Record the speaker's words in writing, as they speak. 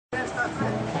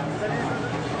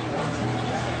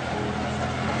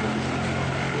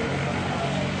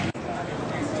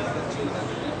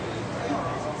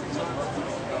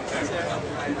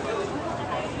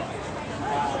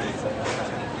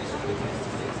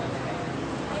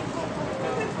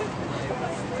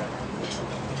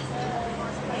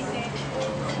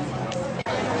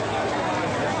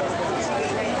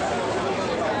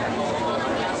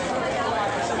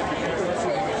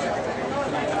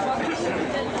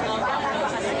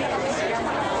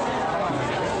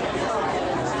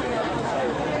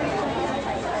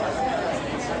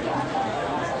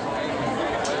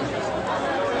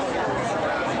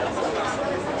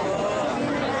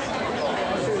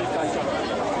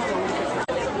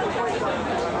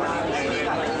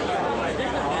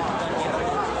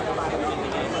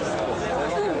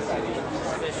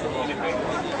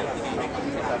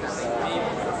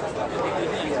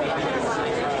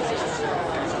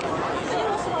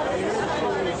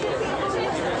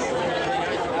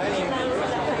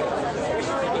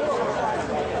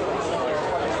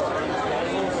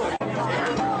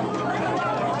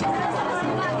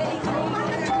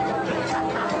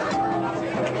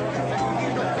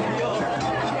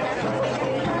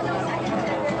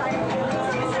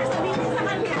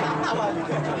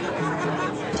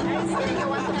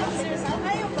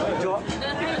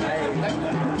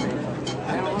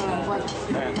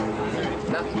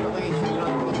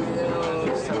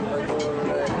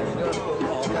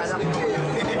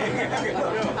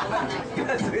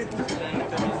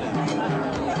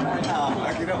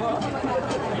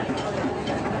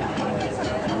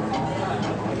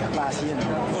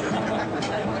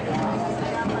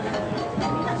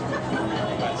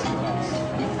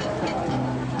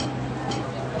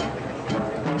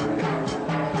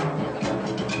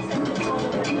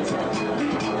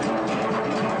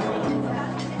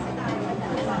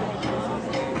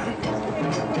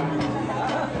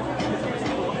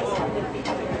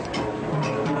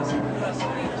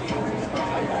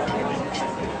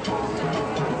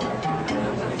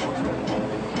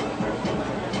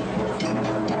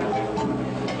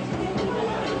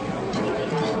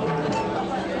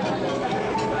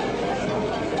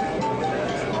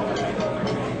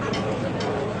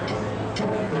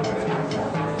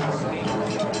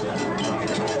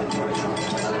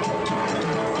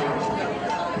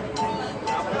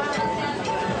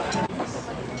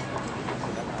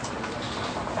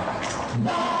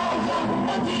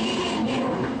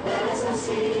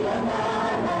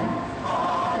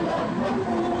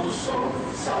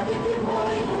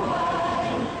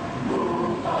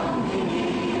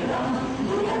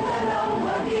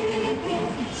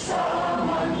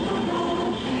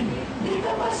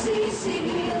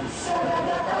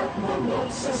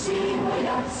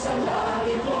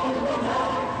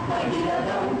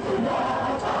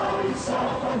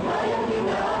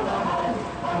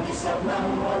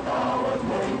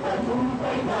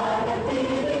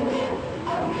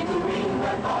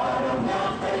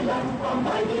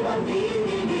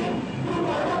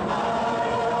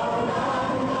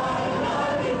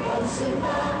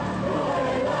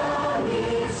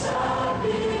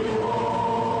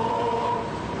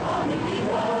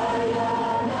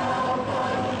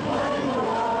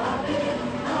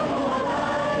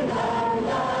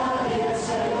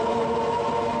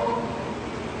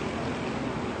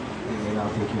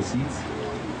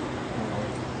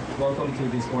Welcome to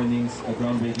this morning's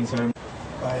groundbreaking ceremony.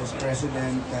 Vice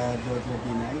President George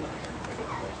Binay,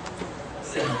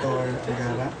 Senator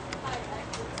Agara,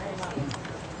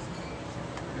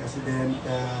 President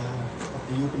of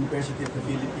the Youth University of the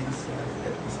Philippines,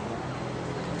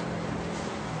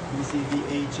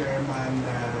 BCDA Chairman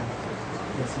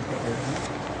Jessica Erna,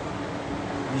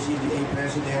 BCDA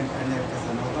President Arnel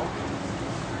Casanova,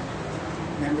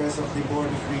 members of the Board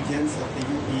of Regents of the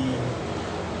UP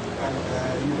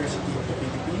University of the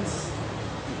Philippines,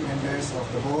 members of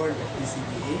the board of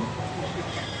PCBA,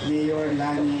 Mayor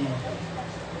Lani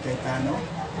Cayetano,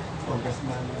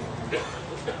 Congressman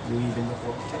Louis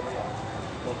Villaco,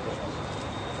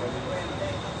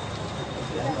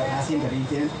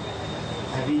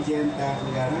 the Regent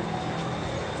Agara,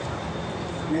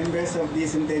 members of the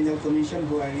Centennial Commission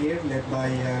who are here, led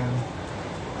by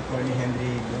Attorney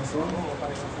Henry Blossom,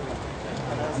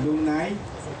 alumni.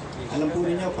 Alam po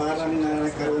ninyo, parang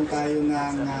nagkaroon tayo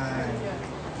ng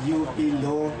UP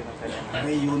Law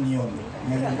Reunion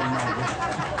ngayong umaga.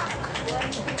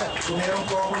 Kung meron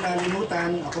po akong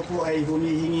nalimutan, ako po ay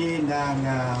humihingi ng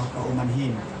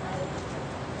paumanhin.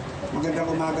 Magandang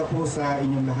umaga po sa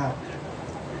inyong lahat.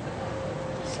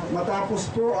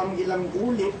 Matapos po ang ilang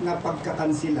ulit na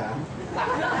pagkakansila,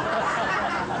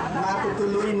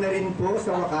 matutuloy na rin po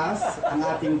sa wakas ang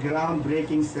ating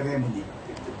groundbreaking ceremony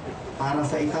para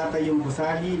sa itatayong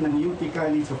gusali ng UP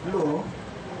College of Law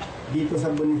dito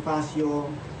sa Bonifacio,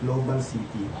 Global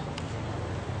City.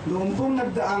 Noong pong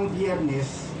nagdaang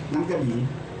Biyernes ng gabi,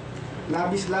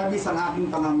 labis-labis ang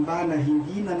aking pangamba na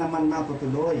hindi na naman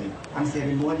matutuloy ang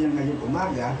seremonya ngayong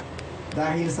umaga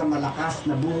dahil sa malakas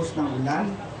na buhos ng ulan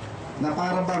na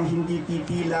para bang hindi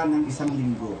titila ng isang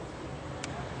linggo.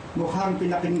 Mukhang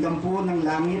pinakinggan po ng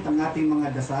langit ang ating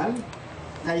mga dasal,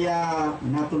 kaya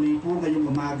natuloy po ngayong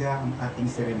umaga ang ating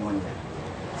seremonya.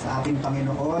 Sa ating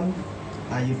Panginoon,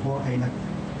 tayo po ay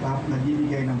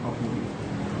nagbibigay ng papuri.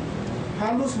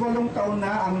 Halos 8 taon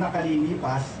na ang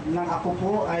nakalilipas nang ako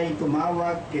po ay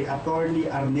tumawag kay Attorney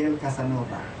Arnel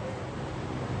Casanova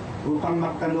upang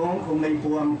magtanong kung may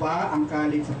puwang pa ang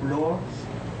College of Law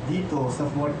dito sa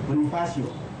Fort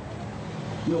Bonifacio.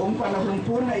 Noong panahon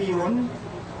po na iyon,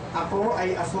 ako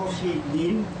ay associate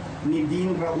dean ni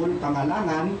Dean Raul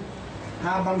Pangalangan,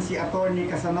 habang si Attorney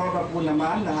Casanova po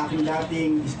naman na aking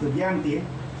dating estudyante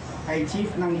ay chief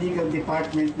ng legal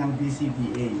department ng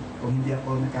BCDA. Kung hindi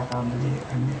ako nagkakamali,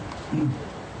 Arnel.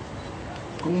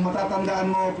 Kung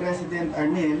matatandaan mo, President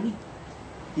Arnel,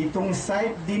 itong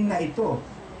site din na ito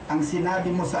ang sinabi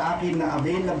mo sa akin na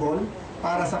available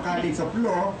para sa College of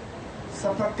Law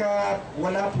sapagkat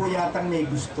wala po yatang may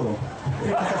gusto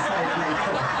sa site na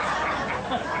ito.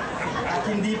 At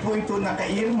hindi po ito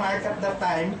naka-earmark at that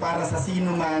time para sa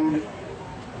sino man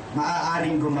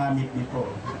maaaring gumamit nito.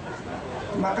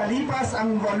 Makalipas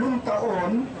ang 8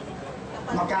 taon,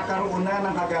 magkakaroon na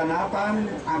ng kaganapan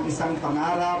ang isang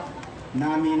pangarap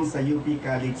namin sa UP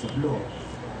College of Law.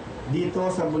 Dito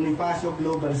sa Bonifacio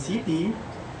Global City,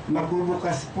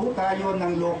 magbubukas po tayo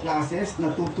ng law classes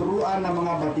na tuturuan ng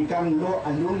mga batikang law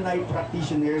alumni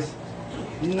practitioners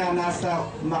na nasa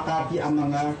Makati ang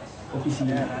mga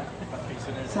opisina.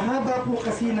 Sa haba po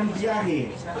kasi ng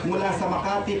biyahe mula sa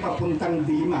Makati papuntang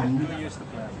Diliman,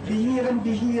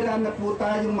 bihirang-bihira na po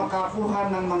tayong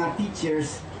makakuha ng mga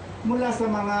teachers mula sa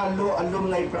mga law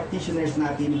alumni practitioners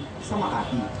natin sa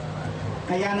Makati.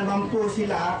 Kaya naman po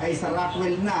sila ay sa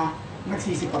Rockwell na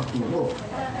nagsisipagturo.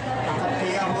 At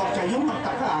kaya huwag kayong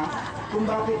magtaka kung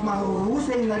bakit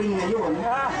mahuhusay na rin ngayon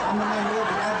ang mga law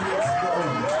graduates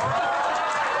doon.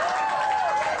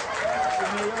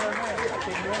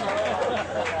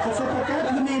 At sapagkat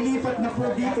lumilipat na po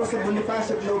dito sa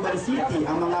Bonifacio Global City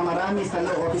ang mga marami sa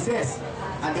law offices,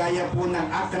 agaya po ng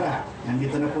Accra,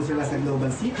 nandito na po sila sa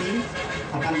Global City,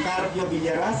 at ang Carpio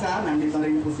Villarasa, nandito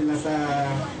rin po sila sa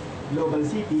Global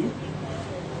City.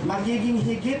 Magiging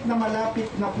higit na malapit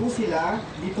na po sila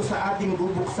dito sa ating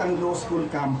bubuksang law school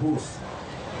campus.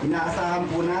 Inaasahan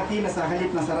po natin na sa halip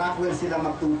na sa Rockwell sila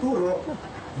magtuturo,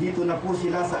 dito na po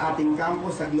sila sa ating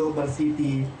campus sa Global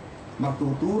City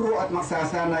magtuturo at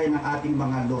magsasanay ng ating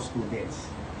mga law students.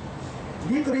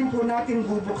 Dito rin po natin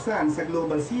bubuksan sa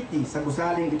Global City, sa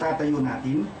gusaling itatayo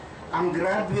natin, ang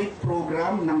graduate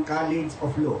program ng College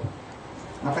of Law.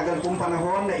 Matagal pong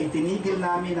panahon na itinigil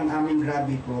namin ang aming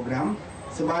graduate program,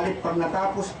 subalit pag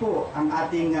natapos po ang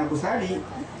ating gusali,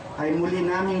 ay muli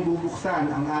naming bubuksan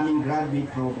ang aming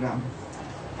graduate program.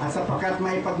 At sapagkat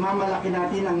may pagmamalaki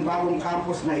natin ang bagong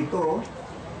campus na ito,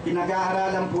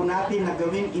 pinag-aaralan po natin na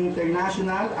gawing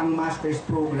international ang master's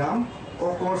program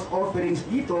o course offerings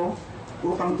dito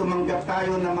upang tumanggap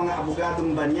tayo ng mga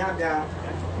abogadong banyaga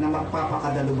na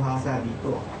magpapakadalubhasa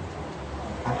dito.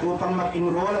 At upang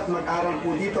mag-enroll at mag-aral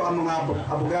po dito ang mga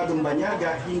abogadong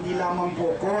banyaga, hindi lamang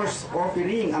po course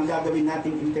offering ang gagawin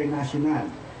nating international.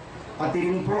 Pati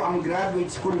rin po ang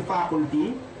graduate school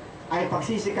faculty ay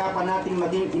pagsisikapan nating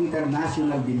maging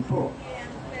international din po.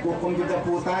 Kukumbida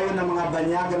po tayo ng mga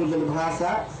banyagang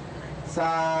dalubhasa sa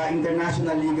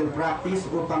international legal practice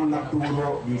upang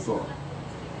magturo dito.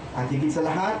 At higit sa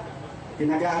lahat,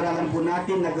 pinag-aaralan po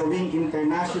natin na gawing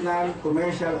International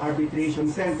Commercial Arbitration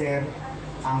Center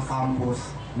ang campus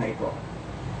na ito.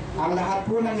 Ang lahat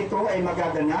po ng ito ay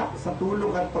magaganap sa tulong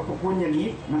at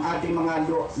pagpupunyagi ng ating mga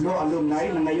law alumni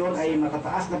na ngayon ay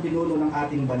matataas na pinuno ng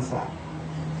ating bansa.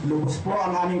 Lubos po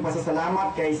ang aming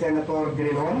pasasalamat kay Senator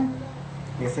Grilon,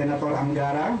 kay Senator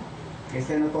Angara, kay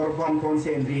Senator Juan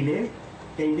Ponce Enrile,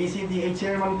 kay BCDA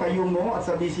Chairman Payumo at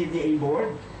sa BCDA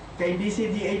Board, kay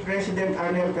BCDA President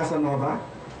Arnel Casanova,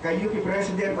 kay UP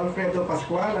President Alfredo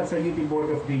Pascual at sa UP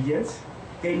Board of Regents,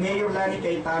 kay Mayor Lani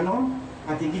Cayetano,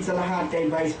 at higit sa lahat kay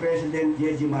Vice President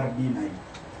Yeji Marbinay.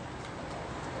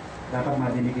 Dapat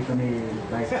madinig ito ni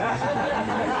Vice President.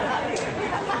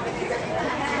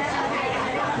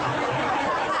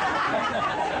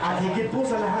 At higit po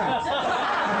sa lahat,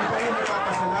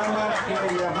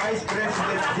 Vice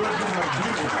President Jojo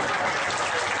Marbino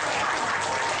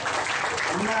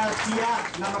na tiyak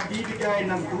na magbibigay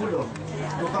ng tulong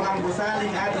upang ang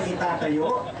gusaling ating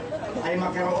itatayo ay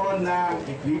magkaroon ng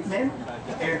equipment,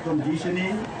 air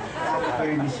conditioning, at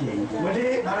furnishing.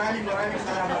 Muli, maraming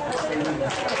salamat po sa inyo.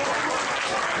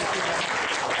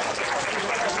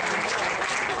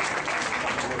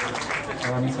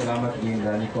 Maraming salamat din,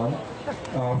 Danicon.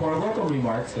 For welcome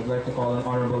remarks, I'd like to call on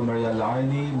Honorable Maria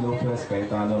Laini Lopez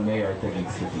Cayetano, Mayor, Taguig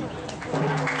City.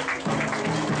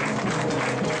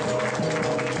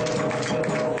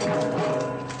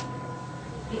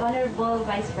 The Honorable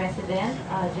Vice President,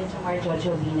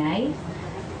 Jojo Binay,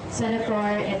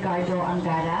 Senator Edgardo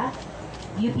Angara,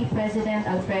 UP President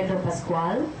Alfredo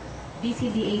Pascual,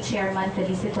 BCDA Chairman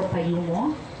Felicito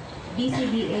Payumo,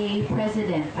 BCDA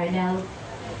President Arnel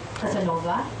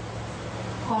Casanova,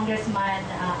 Congressman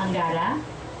Angara,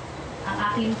 ang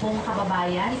aking pong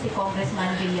kababayan, si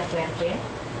Congressman Villapuerte.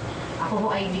 Ako ho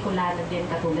ay Bicolano din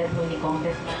katulad ho ni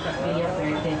Congressman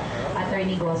Villapuerte.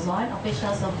 Attorney Gozon,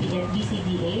 officials of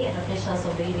BCDA and officials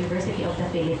of the University of the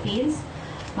Philippines.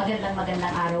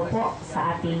 Magandang araw po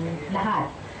sa ating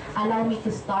lahat. Allow me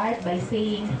to start by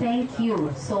saying thank you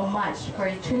so much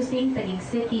for choosing Taguig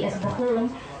City as the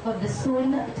home of the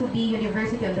soon-to-be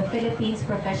University of the Philippines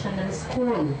Professional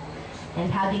School. And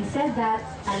having said that,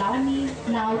 allow me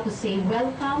now to say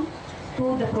welcome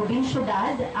to the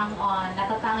provinsyudad, ang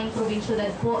natatanging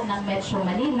provinsyudad po ng Metro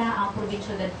Manila, ang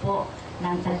provinsyudad po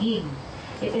ng Taguig.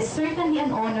 It is certainly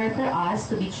an honor for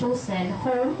us to be chosen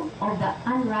home of the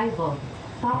unrivaled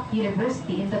top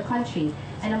university in the country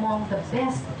and among the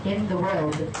best in the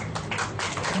world.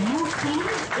 UP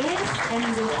is and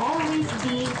will always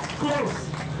be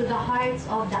close to the hearts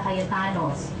of the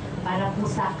Cayetanos. Para po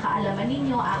sa kaalaman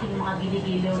ninyo, aking mga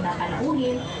giligiliw na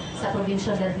panauhin sa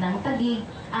provinsyudad ng Taguig,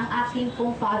 ang aking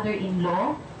pong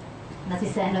father-in-law na si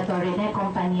Senator Rene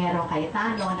Compañero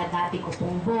Cayetano na dati ko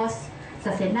pong boss sa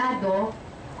Senado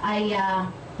ay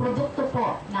produkto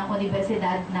po ng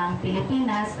Universidad ng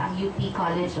Pilipinas, ang UP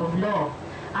College of Law.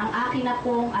 Ang akin na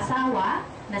pong asawa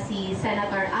na si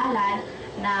Senator Alan,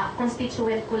 na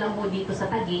constituent ko lang po dito sa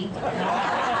Taguig, no?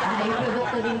 Ay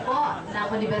produkto din po ng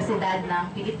Universidad ng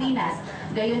Pilipinas.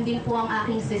 Gayon din po ang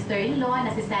aking sister-in-law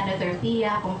na si Senator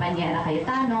Pia Compañera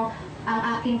Cayetano, ang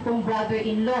aking pong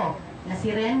brother-in-law na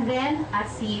si Renren at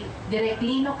si Direk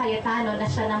Lino Cayetano na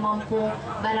siya naman pong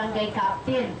barangay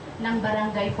captain ng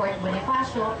barangay Fort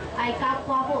Bonifacio, ay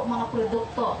kapwa po mga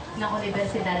produkto ng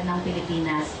Universidad ng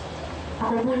Pilipinas.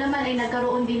 Ako po naman ay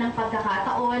nagkaroon din ng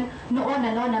pagkakataon noon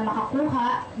na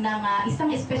makakuha ng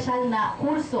isang espesyal na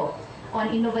kurso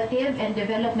on innovative and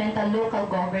developmental local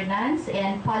governance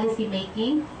and policy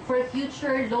making for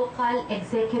future local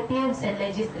executives and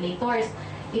legislators.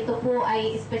 Ito po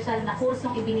ay espesyal na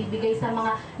kursong ibinibigay sa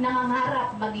mga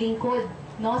nangangarap maglingkod,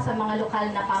 no, sa mga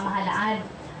lokal na pamahalaan.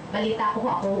 Balita ko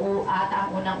ako ata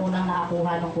ang unang-unang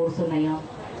nakakuha ng kurso na yon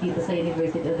dito sa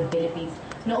University of the Philippines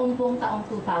noong pong taong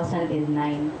 2009.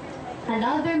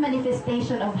 Another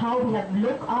manifestation of how we have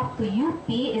looked up to UP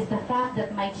is the fact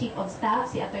that my Chief of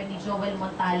Staff, si Attorney Joel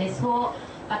Montales ho,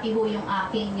 pati ho yung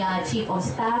aking Chief of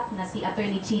Staff na si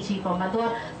Attorney Chichi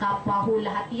Pomador, kapwa ho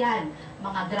lahat yan,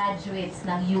 mga graduates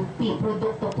ng UP,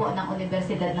 produkto po ng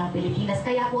Universidad ng Pilipinas.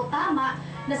 Kaya po tama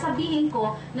na sabihin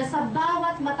ko na sa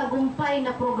bawat matagumpay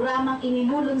na programang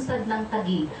inilulunsad ng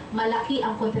Taguig, malaki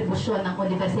ang kontribusyon ng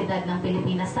Universidad ng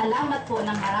Pilipinas. Salamat po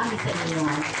ng marami sa inyo.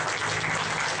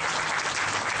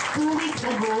 2 weeks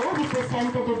ago, we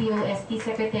presented to the OST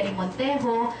Secretary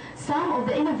Montejo some of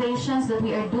the innovations that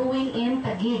we are doing in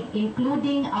Taguig,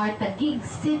 including our Taguig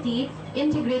City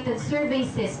Integrated Survey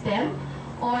System,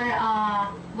 or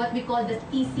what we call the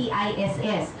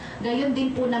TCISS. Gayon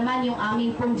din po naman yung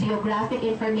aming pong Geographic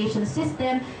Information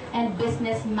System and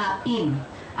Business Mapping.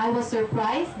 I was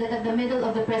surprised that at the middle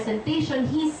of the presentation,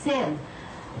 he said,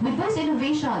 with those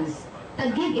innovations,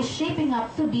 Taguig is shaping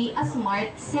up to be a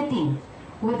smart city.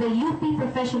 With the UP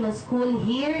Professional School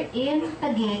here in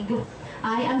Taguig,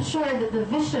 I am sure that the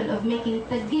vision of making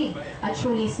Taguig a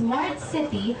truly smart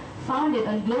city founded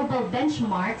on global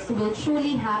benchmarks will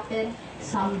truly happen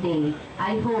someday.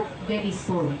 I hope very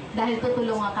soon. Dahil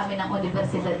tutulungan kami ng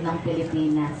Universidad ng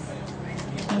Pilipinas.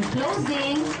 In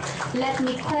closing, let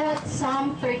me quote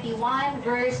Psalm 31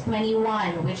 verse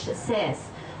 21, which says,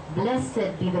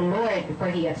 "Blessed be the Lord,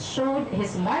 for He hath showed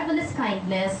His marvelous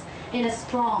kindness in a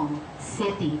strong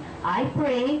city." I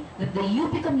pray that the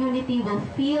UP community will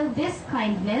feel this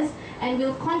kindness and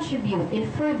will contribute in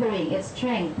furthering its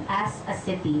strength as a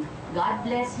city. God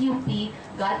bless UP.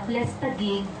 God bless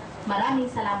Taguig. Maraming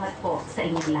salamat po sa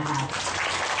inyong lahat.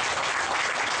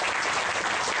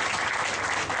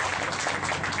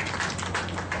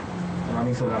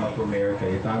 Maraming salamat po, Mayor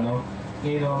Cayetano.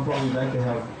 Ngayon naman po, we'd like to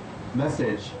have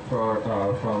message from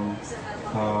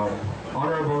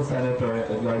Honorable Senator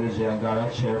Edgardo J. Angara,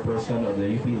 Chairperson of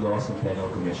the UP Law Centennial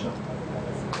Commission.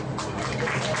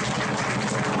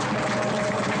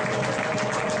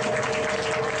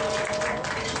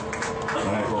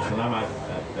 Maraming po salamat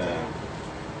at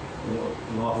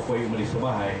nung ako po yung umalis sa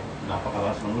bahay,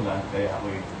 napakalas ng ulan, kaya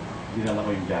dinala ko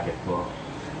yung jacket ko.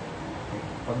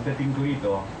 Pagdating ko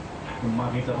rito, nung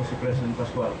makita ko si President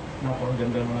Pascual,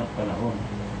 napakaganda ng mga panahon.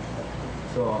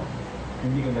 So,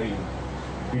 hindi ko na rin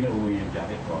pinauwi yung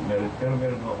jacket ko. Pero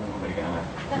meron akong Amerikana.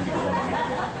 Hindi ko na makita.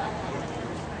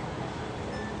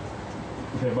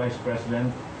 Mr. Vice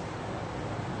President,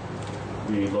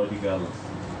 the logical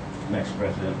next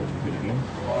President of the Philippines.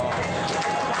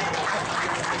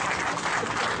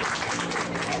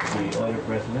 The other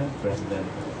President, President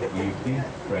UP,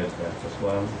 President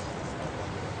Pascual.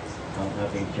 Ang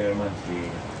ating chairman, si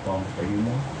Tom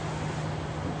Payumo.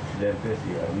 Ang presidente,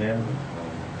 si Arnel.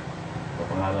 Ang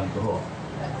kapangalan ko ho.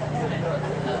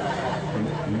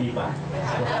 Hindi pa.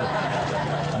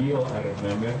 Gio, I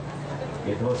remember.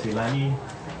 Ito si Lani,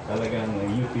 talagang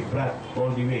UP brat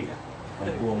all the way.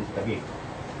 Ang buong Taguig.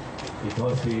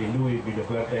 Ito si Louis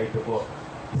Villafuerte. Ito po,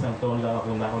 isang taon lang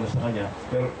akong nauna sa kanya.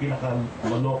 Pero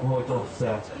pinaka-maloko ho ito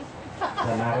sa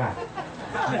Nara.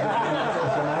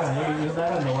 Sa Nara, yung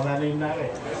Nara, nawala na yung Nara.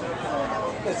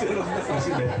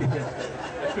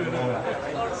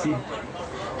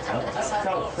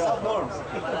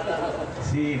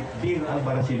 Si Dean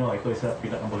Albaracino, ito isa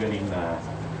pinakamagaling na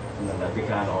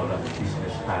dekano ng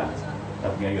business hand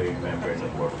at ngayon yung member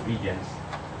ng Board of Regents,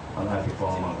 ang ating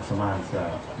pong mga kasamahan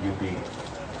sa UP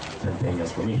Centennial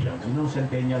Commission. Yung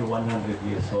Centennial 100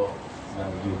 years old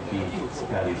ng UP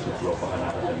College of Law,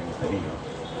 pakanatatalimutan ninyo.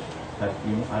 At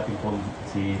yung ating pong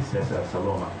si Cesar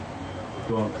Saloma,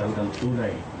 ito ang talagang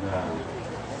tunay na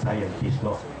scientist,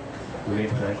 no? Tunay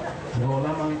na scientist. So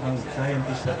lamang ang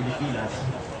scientist sa Pilipinas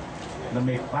na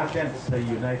may patent sa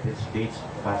United States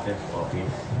Patent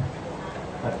Office.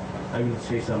 At I will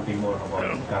say something more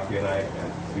about copyright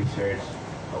and research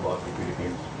about the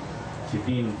Philippines. Si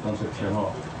Dean Concepcion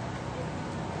ho.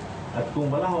 At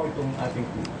kung wala ho itong ating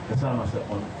kasama sa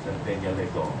Centennial na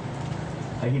ito,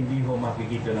 ay hindi ho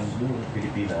makikita ng buong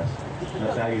Pilipinas na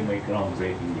tayo may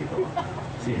groundbreaking dito.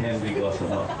 Si Henry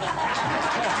Gosano.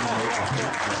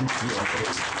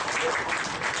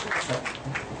 At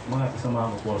mga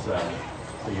kasama ko po sa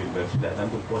universidad.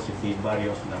 Nandun po si Dean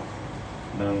Barrios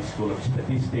ng School of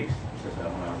Statistics, isa sa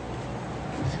mga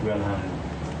eskwelahan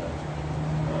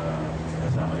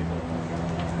kasama dito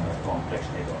complex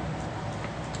nito.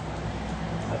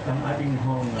 At ang ating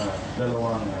hong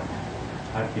dalawang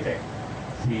architect,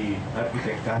 si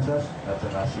Architect Casas at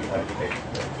saka si Architect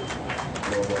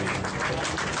Roboy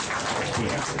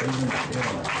Castina.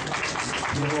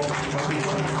 So,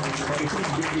 pag itong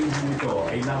buildings nito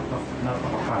ay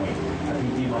napakapangit at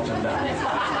hindi matanda.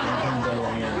 Yung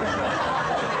dalawang yan.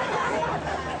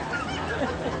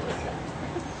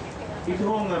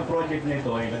 Itong project na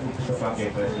ito ay nag-umpisa pa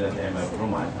kay President M.F.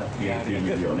 Roman at 3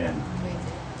 milyon yan.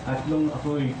 At nung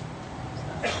ako'y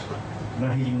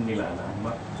nahiling nila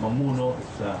na mamuno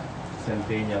sa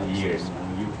centennial years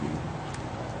ng UP,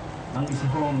 ang isa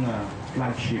kong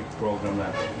flagship program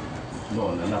natin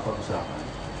noon na napag-usapan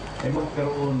ay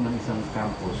magkaroon ng isang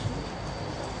campus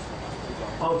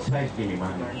outside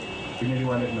Diliman.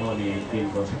 Pinaliwanag na ho ni Dean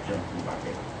Concepcion kung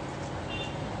bakit.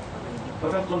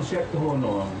 Pag ang konsepto ho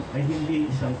noon ay hindi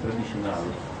isang traditional,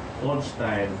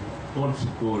 old-style,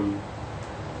 old-school,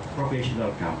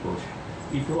 professional campus.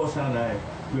 Ito ho sana,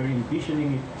 we're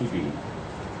envisioning it to be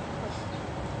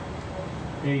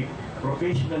a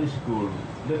professional school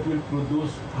that will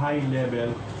produce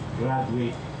high-level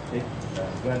graduate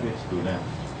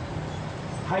students.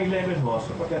 High-level ho,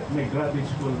 sapagkat may graduate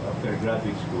school after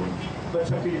graduate school. But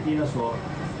sa Pilipinas ho,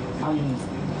 ang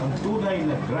tunay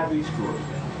na graduate school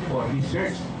or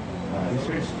research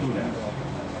students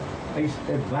is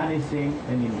a vanishing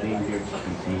and endangered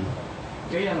species.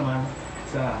 Kaya naman,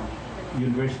 sa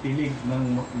University League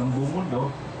ng buong mundo,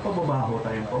 pababaho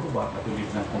tayong pababa katulad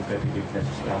ng competitiveness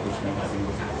status ng ating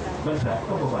bansa,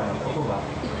 pababa.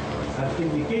 At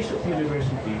in the case of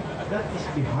university, that is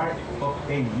the heart of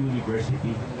a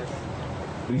university.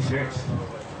 Research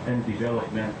and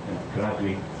development and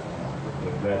graduate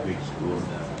school.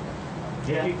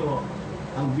 Kaya ito,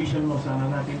 ang vision mo sana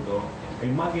natin ito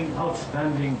ay maging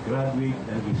outstanding graduate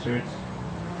and research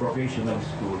professional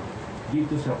school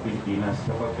dito sa Pilipinas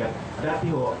sapagkat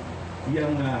dati ho,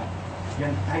 yung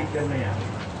title na yan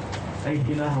ay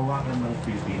hinahawakan ng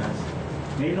Pilipinas.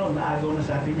 Ngayon, naagaw na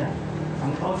sa atin yan.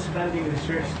 Ang outstanding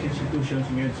research institutions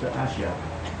ngayon sa Asia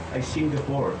ay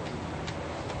Singapore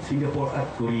at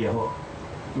Korea ho.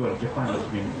 Well, Japan has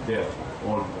been there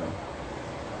all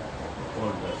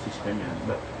the system yan.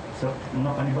 But sa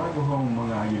mga panibagong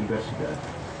mga universidad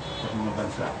at mga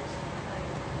bansa,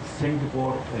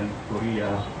 Singapore and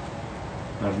Korea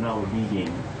are now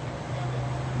leading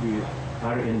the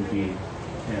R&D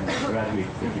and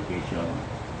graduate education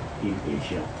in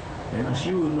Asia. And as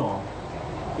you know,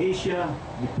 Asia,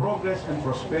 the progress and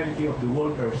prosperity of the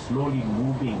world are slowly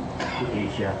moving to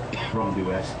Asia from the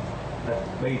West.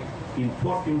 In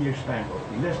 14 years' time, or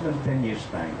less than 10 years'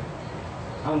 time,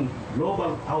 ang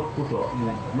global output o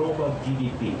yung global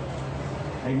GDP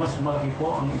ay mas malaki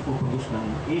po ang ipoproduce ng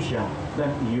Asia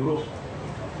than Europe.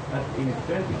 At in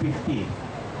 2050,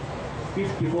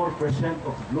 54%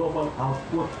 of global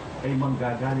output ay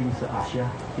manggagaling sa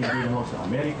Asia, hindi na sa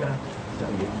Amerika, sa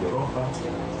Europa,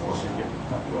 o sa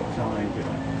Japan,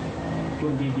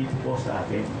 kundi dito po sa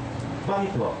atin.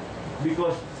 Bakit po?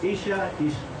 Because Asia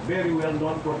is very well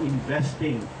known for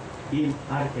investing in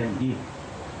R&D.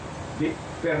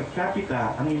 Per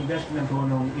capita, ang investment ho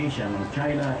ng Asia, ng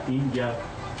China, India,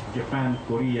 Japan,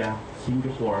 Korea,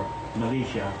 Singapore,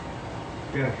 Malaysia,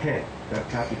 per head, per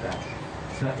capita,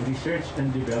 sa research and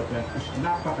development is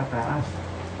napakataas.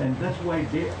 And that's why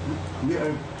we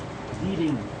are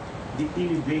leading the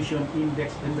innovation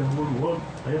index in the whole world.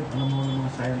 Ayun, alam mo ng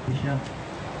mga scientists yan.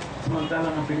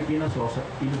 Samantalang ang Pilipinas sa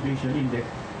innovation index,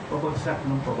 pabagsak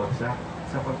ng pabagsak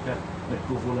sapagkat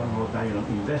nagkukulang ho tayo ng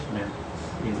investment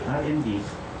in R&D,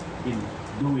 in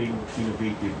doing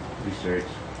innovative research.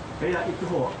 Kaya ito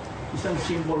ho, isang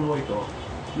symbol ho ito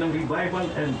ng revival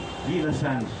and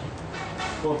renaissance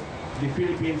of the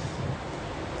Philippines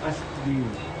as the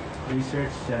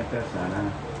research center sana.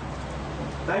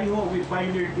 Tayo ho, we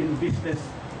pioneered in business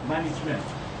management,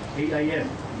 AIM,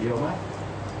 di ba?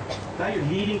 Tayo,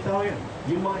 leading tayo yan.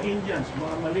 Yung mga Indians,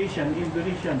 mga Malaysian,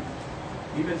 Indonesian,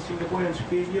 even Singaporeans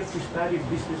failure to study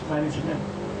business management.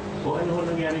 O ano ho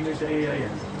nangyari ngayon sa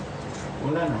AIM?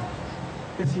 Wala na.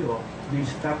 Kasi ho, they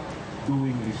stopped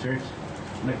doing research.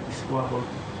 Nag-squabble.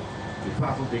 The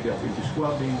faculty got into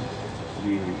squabbling.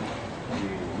 The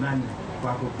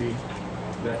non-faculty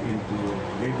got into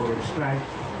labor strike.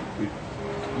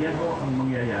 Yan ho ang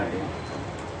mangyayari.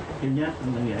 Yan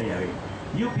ang nangyayari.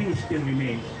 UP still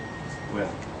remains, well,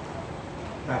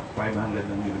 top 500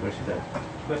 ng universidad.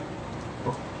 But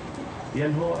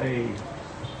yan ho ay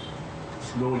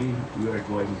slowly we are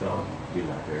going down the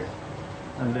ladder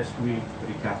unless we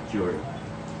recapture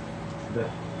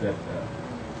that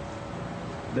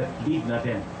lead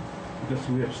natin, because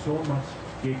we have so much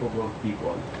capable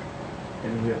people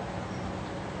and we have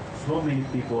so many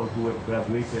people who have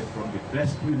graduated from the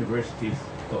best universities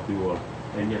of the world,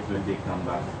 and yet when they come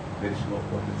back, there is no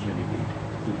opportunity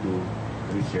to do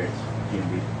research in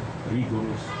the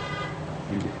rigorous,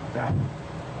 in the tough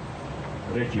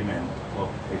regimen of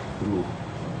a true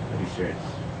research.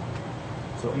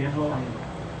 So yan ho ang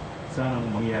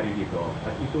sanang mangyari dito.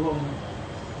 At ito ang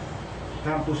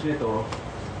campus nito,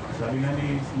 sabi nga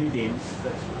ni Dean,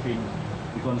 that's been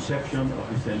the conception of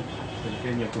the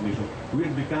Centennial Commission,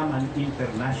 will become an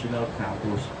international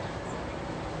campus.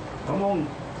 Among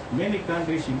many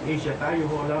countries in Asia, tayo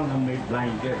ho lang ang may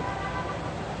blinder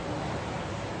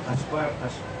as far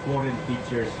as foreign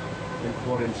teachers and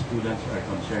foreign students are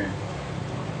concerned.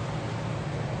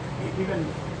 Even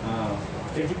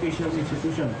educational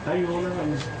institution, tayo ho lang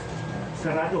ang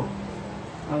sarado.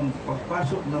 Ang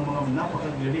pagpasok ng mga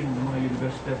napakagaling ng mga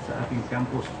universidad sa ating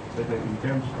campus, whether in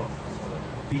terms of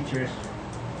teachers,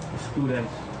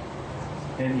 students,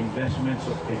 and investments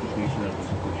of educational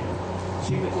institutions.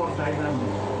 Singapore, Thailand,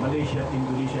 Malaysia,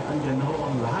 Indonesia, andyan na ho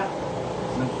ang lahat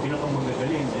ng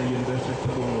pinakamagagaling na university sa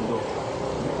buong mundo.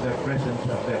 Their presence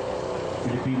are there.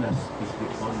 Pilipinas is the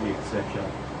only exception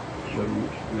where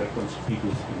we are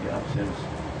conspicuous in the absence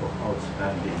of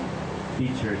outstanding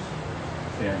teachers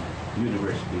and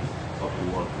universities of the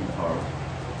world in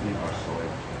our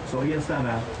soil. So yan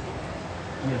sana,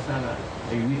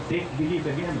 we take the lead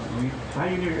again, we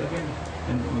pioneer again,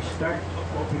 and we start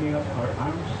opening up our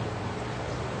arms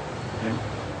and,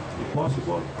 if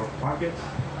possible, our pockets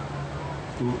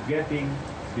to getting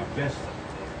the best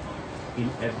in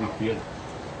every field,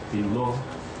 in law,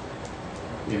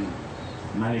 in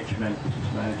management,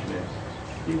 business management,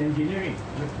 in engineering.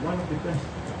 We're one of the best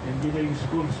engineering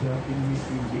schools in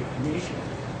Asia.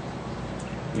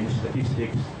 In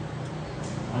statistics,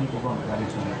 ano po ba magaling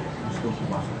sa gustong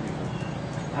pumasok dito?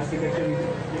 Architecture,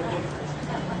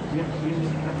 yung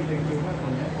architecture ba?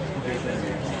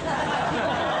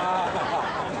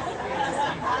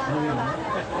 Ano yun?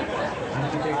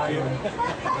 architecture,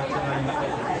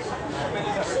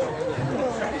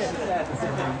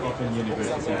 Open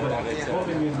University. But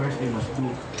Open University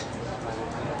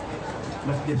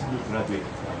must just do graduate.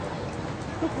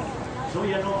 So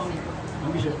yan o ang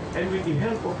mission. And with the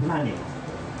help of planning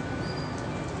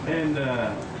and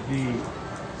the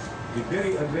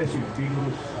very aggressive,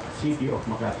 vigorous city of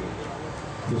Makati,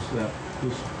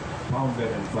 whose founder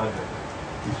and father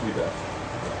is with us,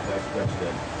 Vice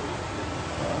President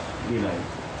Binay,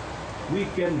 we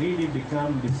can really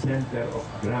become the center of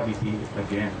gravity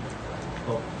again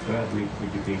of graduate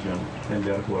education and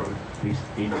therefore this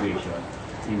innovation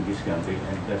in this country,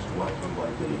 and that's what we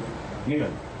want to do. Ngayon,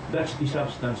 that's the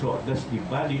substance, that's the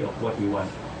body of what we want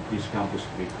this campus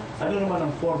to be. Ano naman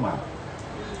ang forma?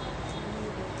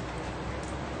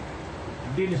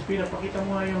 Dennis, pinapakita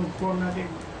mo nga yung form natin,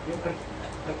 yung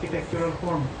architectural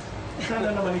form.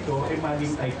 Sana naman ito ay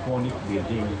maging iconic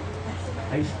building.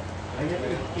 I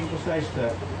emphasize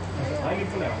that. Ayun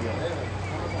pala.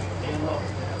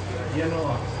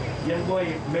 Yan boy,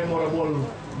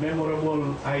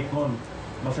 memorable icon.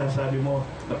 Masasabi mo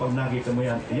na pag nakita mo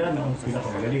yan, yan ang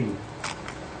pinakamagaling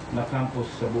na campus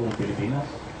sa buong Pilipinas.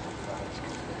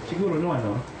 Siguro naman,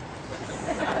 no?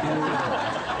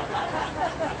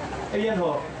 Ayan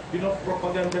ho,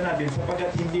 pinopropaganda natin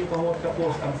sapagkat hindi pa ho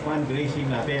tapos ang fundraising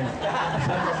natin.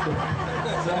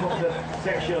 Some of the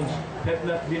sections have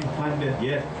not been funded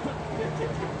yet.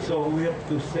 So we have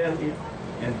to sell it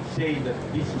and say that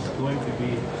this is going to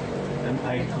be an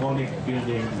iconic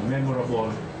building, memorable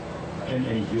and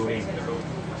enduring.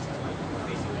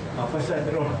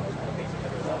 Facade ron.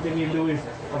 Sabi ni Louis,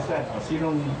 facade.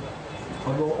 Sinong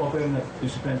mag-o-offer na to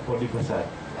spend for the facade?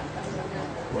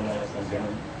 Wala ang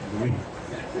ganun. Louis.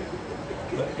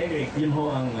 But anyway, yun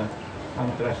ho ang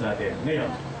trust natin. Ngayon,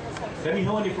 kami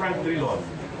ho ni Frank Drilon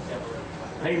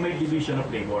ay may division of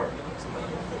labor.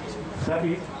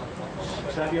 Sabi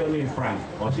ho ni Frank,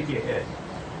 sige,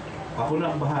 ako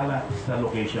na ang bahala sa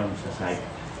location, sa site.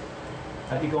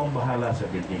 At ikaw ang bahala sa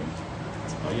building.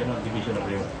 Yan ang division of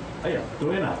labor. Ayan,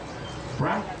 true enough.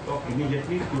 Frank talked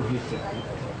immediately to his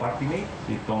party mate,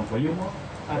 si Tom Fayumo,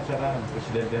 at saka ang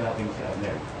presidente natin si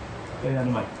Arnel. Kaya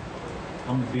naman,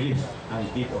 ang bilis ang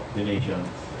deed of donation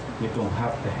nitong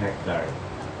half the hectare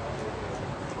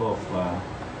of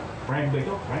prime ba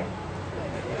ito? Prime?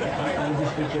 Ang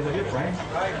description of it, prime?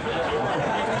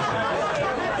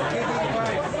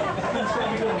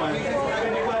 Sabi ko naman,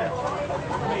 pwede ba?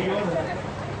 Ngayon,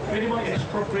 pwede mo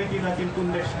expropriate natin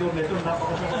kung next door nito,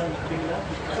 napakasamang tingnan.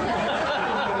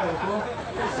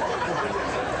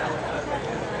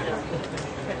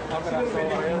 Siguro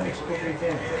pwede mo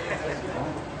expropriate.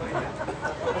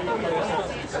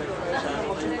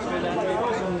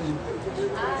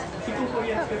 Itong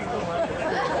kuryente ka rito, ha?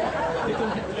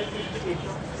 Itong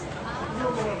electrification.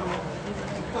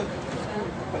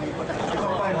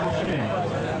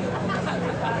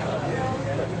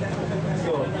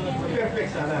 So,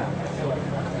 perfect sana. So,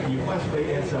 you pass by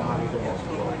EDSA makita mo.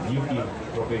 UP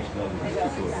Professional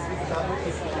Institute.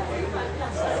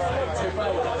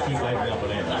 C5 na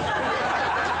pala yun.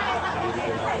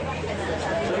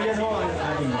 So, yan ho ang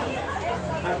ating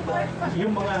at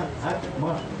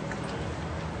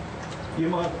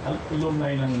yung mga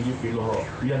alumni ng UP Law,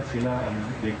 yan sila ang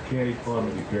they carry on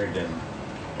the burden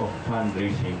of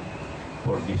fundraising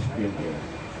for this building.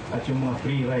 At yung mga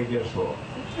free riders ho,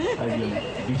 ay yung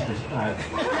business ad,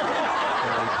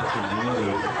 college of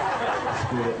engineering,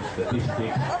 School of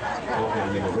Statistics, Open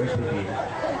University,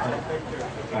 at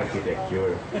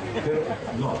architecture. Pero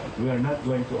no, we are not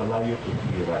going to allow you to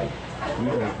free ride.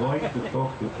 We are going to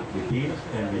talk to the deans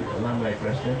and the alumni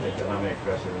president and the alumni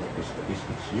president of the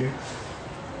statistics here.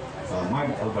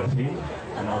 Mark Albarcin,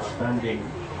 an outstanding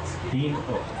dean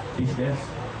of business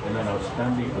and an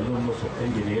outstanding alumnus of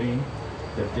engineering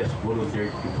that just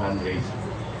volunteered to fundraise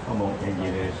among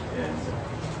engineers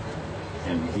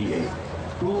and DA.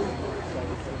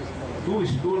 Two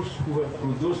schools who have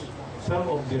produced some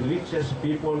of the richest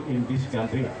people in this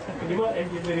country. Di ba,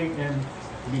 engineering and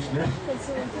business?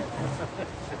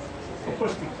 Of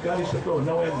course, college ito,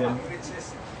 now and then,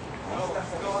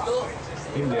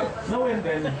 now and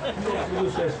then,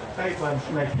 produces typans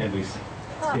like Henry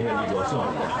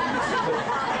Lawson.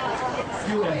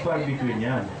 Few and far between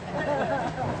yan.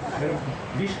 Pero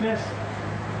business,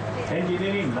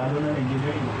 engineering, lalo na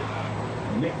engineering,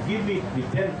 give me the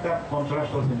 10 top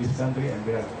contractors in this country and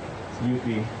we are UP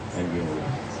and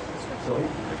university. So,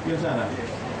 yun sana.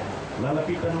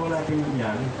 Lalapitan mo natin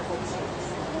yan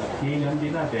at hihingan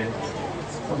din natin.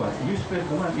 You spend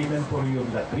naman even for your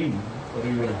latrine, or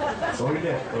your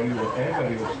toilet, or your whatever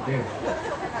you there.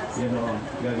 Yan ang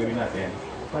gagawin natin.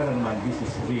 para naman this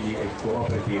is really a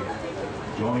cooperative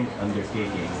joint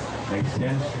undertaking. May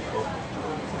sense of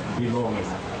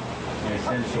belonging, may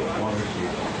sense of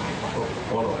ownership of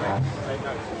all of us.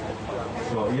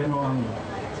 So yan ang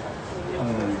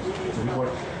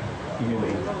report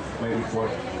anyway, my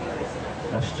report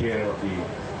as chair of the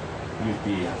UP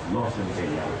Laws and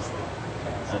Kenya.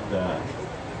 At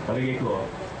palagay ko,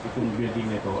 itong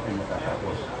building nito ay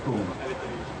matatapos kung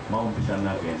maumpisan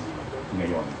natin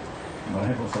ngayon.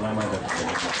 Maraming pong salamat at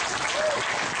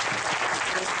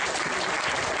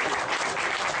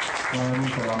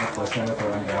Maraming salamat po, Senator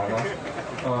Angara.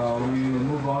 We will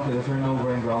move on to the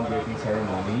turnover and groundbreaking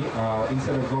ceremony.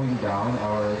 Instead of going down,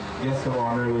 our guest of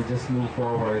honor will just move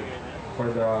forward for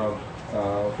the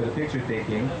picture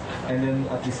taking, and then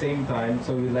at the same time,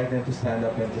 so we'd like them to stand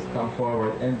up and just come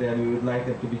forward, and then we would like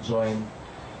them to be joined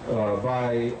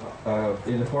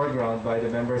in the foreground by the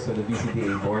members of the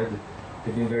BCDA board.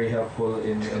 They've been very helpful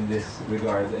in this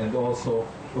regard, and also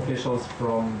officials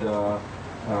from the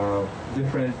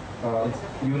different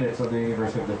units of the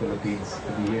University of the Philippines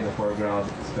to be in the foreground,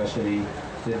 especially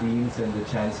the deans and the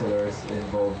chancellors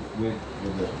involved with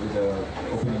the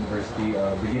Open University,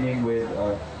 beginning with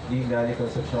Dean Danny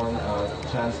Concepcion,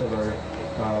 Chancellor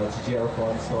Gigi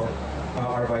Alfonso,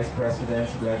 our Vice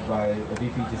Presidents led by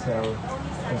VP Giselle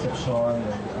Concepcion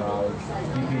and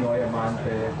VP Noy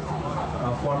Amante,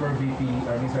 former VP,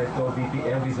 VP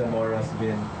Elvi Zamora has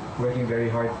been working very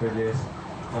hard for this.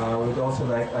 We would also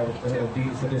like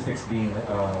Statistics Dean,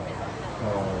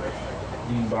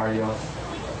 Dean Barrios,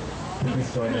 to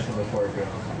please join us in the foreground.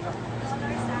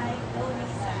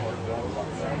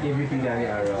 EVP Danny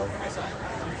Arrow,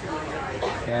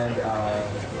 and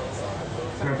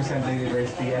represent the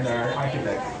university and our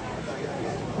architect.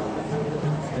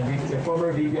 The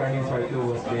former VP Arnie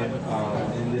Sartu has been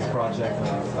in this project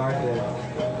started.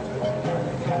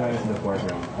 Join us in the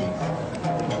foreground, please.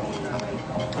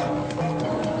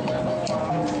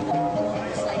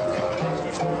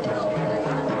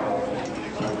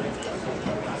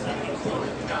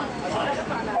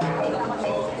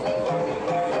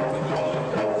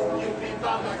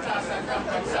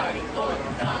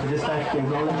 Just like to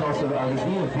acknowledge also the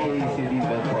Dean of PACD,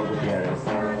 Paul Gutierrez.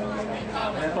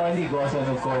 And finally, Gozan,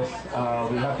 of course,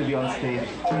 will have to be on stage.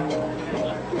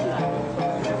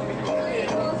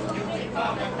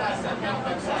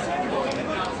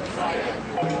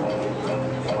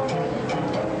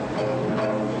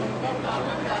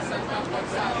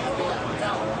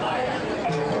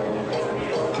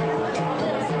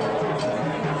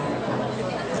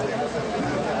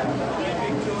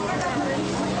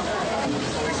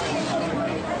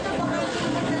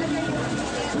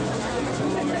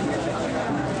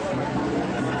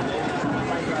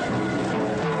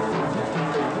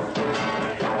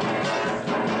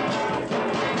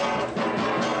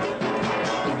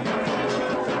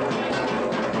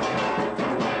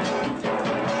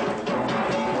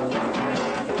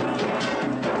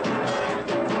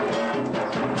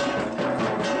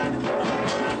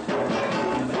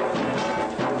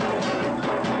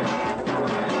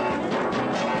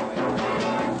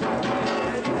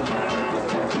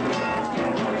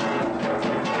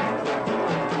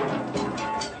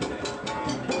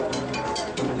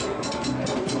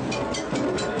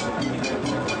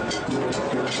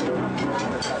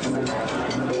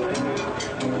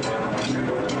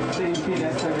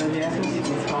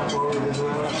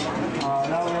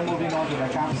 Now we're moving on to the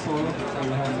capsule. So we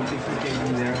have some pictures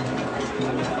taken there.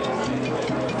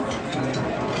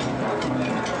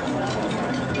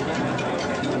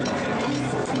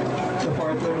 So for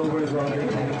our turnover is sorry.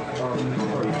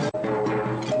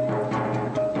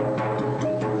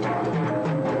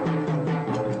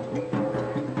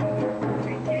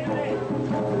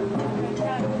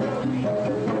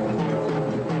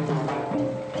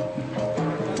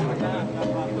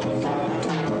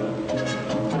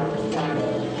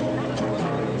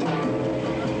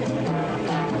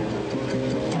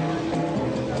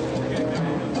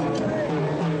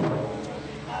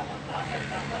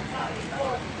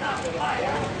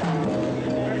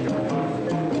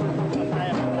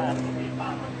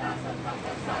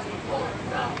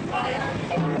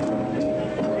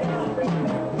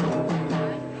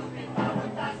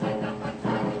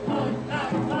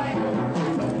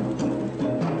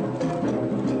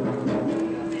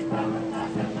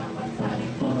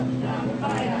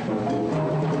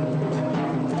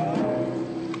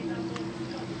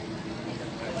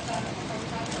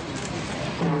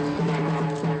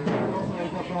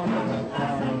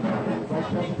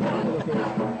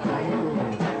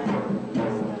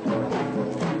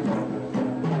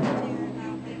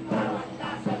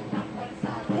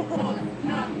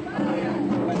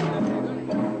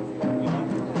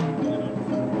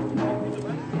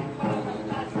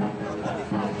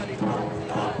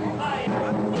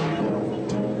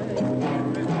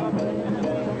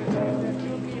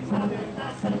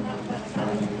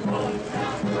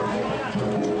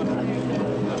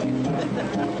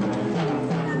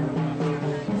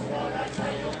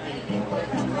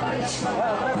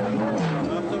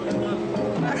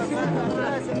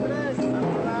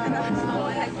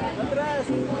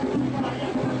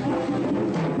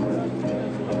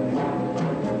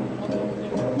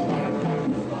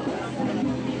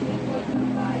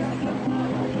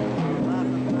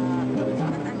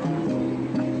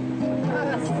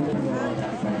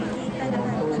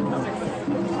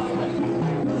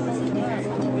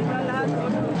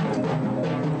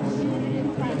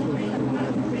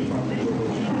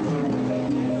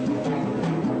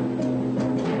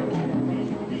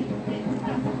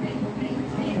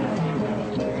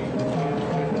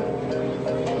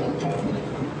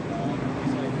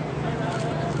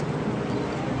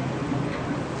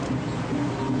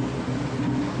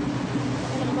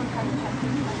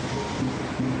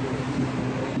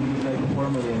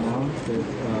 Formally announced that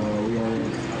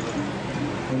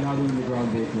we're now doing the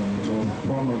groundbreaking, the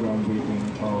formal groundbreaking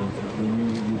of the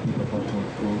new UP Professional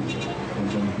School in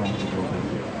Bonifacio Global.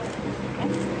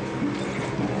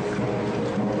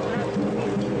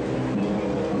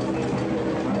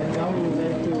 And now we would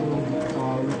like to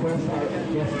request our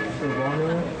guests of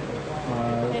honor,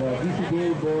 the DCDA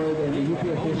board and the UP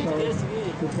officials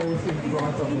to pose in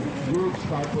front of the huge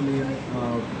tarpaulin,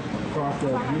 across the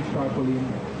huge tarpaulin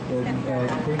and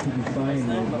going to be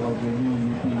signed of the new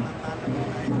UP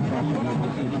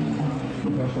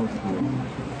Professional School.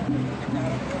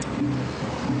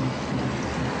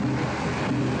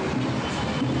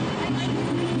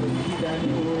 Danny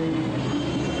Uy,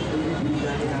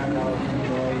 Danny Araw,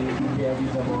 Noy, Kevin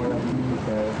Zamora,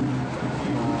 Peter,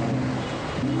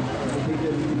 the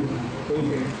bigger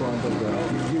in front of the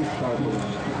huge tarpaulin.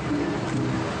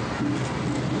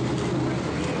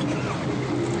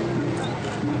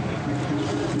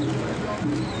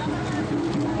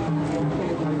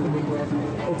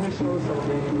 Officials of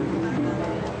the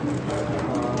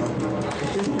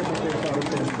assistant officials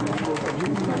and schools of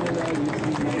UP Manila,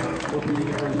 UP Open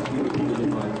University, UP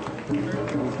Diliman, please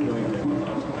join them.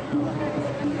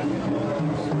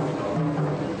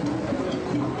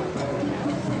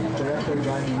 Director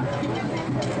Gani,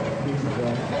 please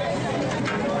join.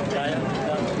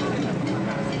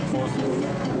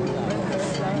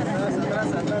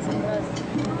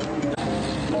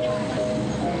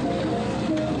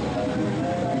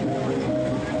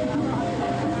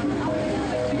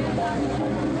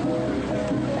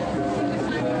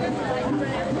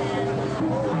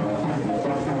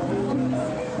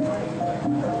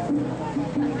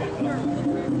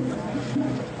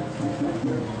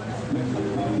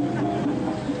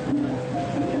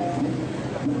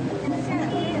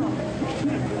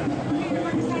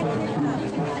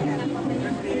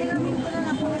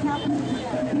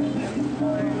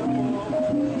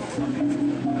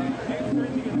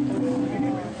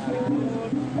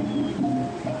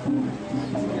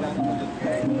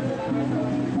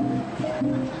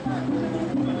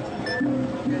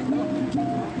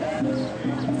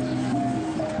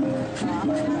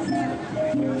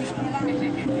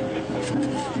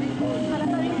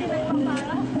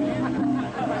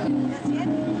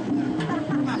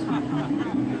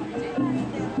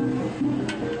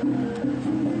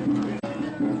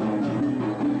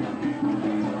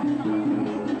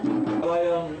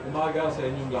 Umaga sa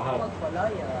inyong lahat.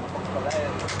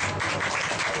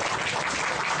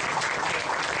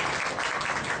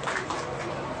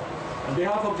 On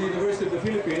behalf of the University of the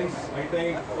Philippines, I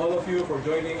thank all of you for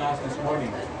joining us this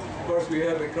morning. Of course, we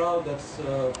have a crowd that's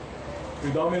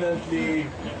predominantly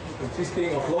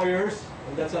consisting of lawyers,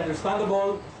 and that's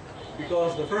understandable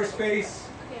because the first phase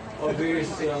of this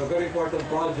very important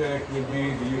project will be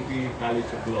the UP College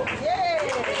of Law.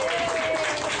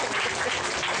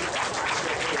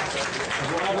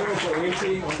 The others are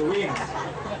waiting on the wings.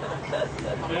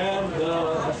 And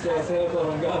as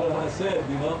Senator Angara has said,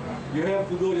 you have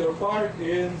to do your part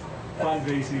in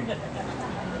fundraising.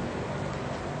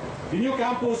 The new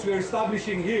campus we're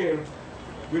establishing here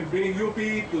will bring UP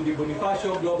to the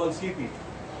Bonifacio Global City,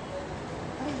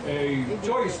 a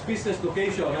choice business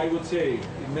location, I would say,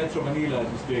 in Metro Manila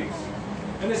these days,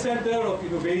 and a center of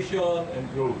innovation and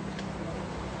growth.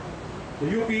 The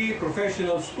UP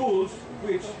professional schools,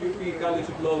 which UP College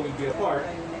of Law will be a part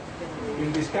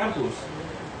in this campus,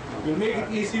 will make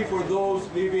it easy for those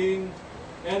living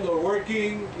and or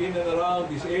working in and around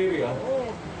this area,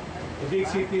 the big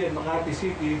city and Makati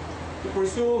City, to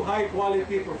pursue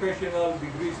high-quality professional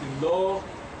degrees in law,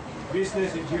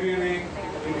 business, engineering,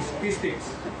 and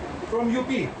statistics from UP,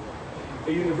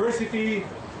 a university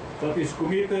that is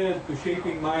committed to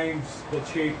shaping minds that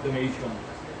shape the nation.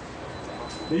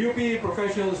 The UP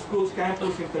Professional Schools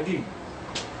campus in Taguig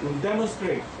will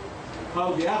demonstrate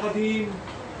how the academe,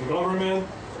 the government,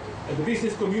 and the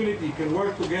business community can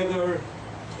work together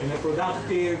in a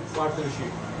productive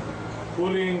partnership,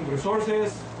 pooling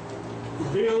resources to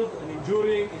build an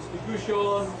enduring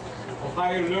institution of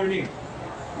higher learning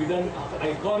with an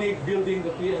iconic building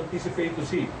that we anticipate to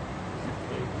see,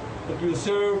 that will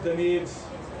serve the needs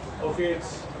of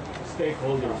its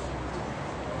stakeholders.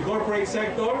 The corporate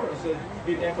sector, as has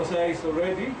been emphasized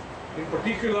already, in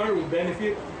particular will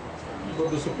benefit from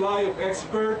the supply of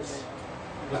experts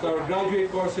that our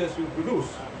graduate courses will produce.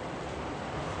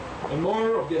 And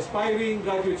more of the aspiring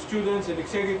graduate students and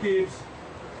executives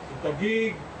in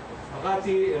Taguig,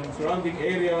 Makati, and surrounding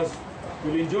areas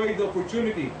will enjoy the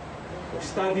opportunity of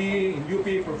studying in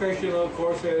UP professional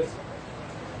courses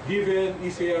given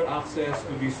easier access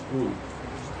to this school.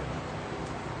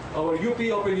 Our UP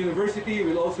Open University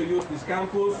will also use this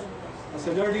campus as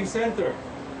a learning center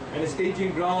and a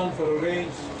staging ground for a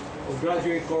range of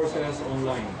graduate courses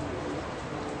online.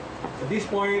 At this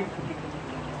point,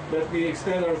 let me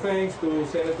extend our thanks to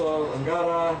Senator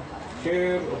Angara,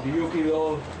 Chair of the UP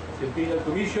Law Centennial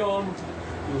Commission,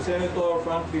 to Senator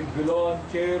Franklin Vilon,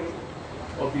 Chair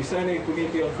of the Senate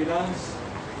Committee on Finance,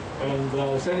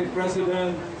 and Senate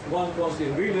President Juan Ponce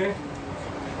Enrile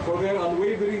for their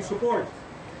unwavering support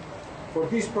for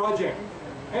this project,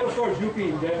 and of course UP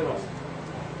in general.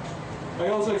 I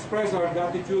also express our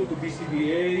gratitude to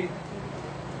BCBA,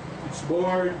 its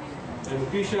board, and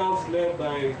officials led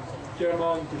by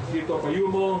Chairman Tito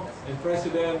Payumo and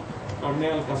President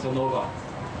Arnel Casanova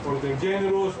for their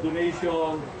generous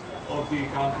donation of the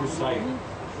campus site.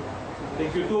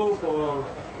 Thank you too for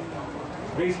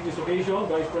gracing this occasion,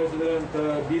 Vice President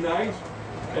Binay,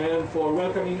 and for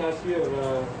welcoming us here,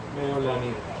 Mayor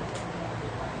Lani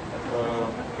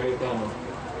Cayetano.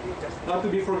 Not to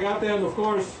be forgotten, of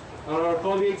course, are our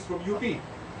colleagues from UP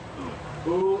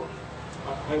who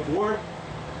have worked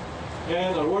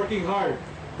and are working hard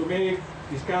to make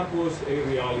this campus a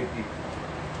reality.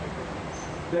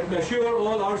 Let me assure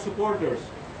all our supporters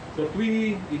that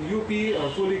we in UP are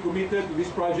fully committed to this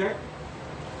project,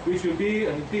 which will be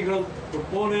an integral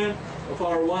component of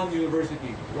our One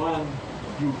University, One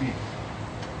UP.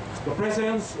 The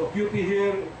presence of UP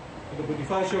here in the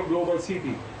Bonifacio Global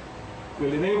City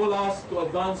will enable us to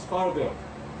advance further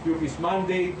UP's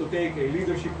mandate to take a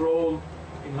leadership role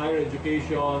in higher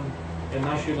education and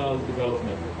national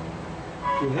development.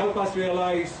 It will help us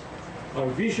realize our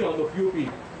vision of UP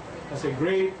as a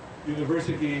great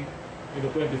university in the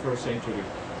 21st century.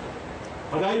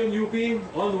 Padayon UP,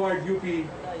 onward UP.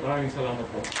 Maraming salamat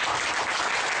po.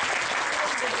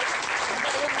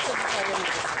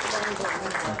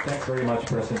 Thanks very much,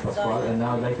 President Pascual. And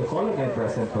now I'd like to call again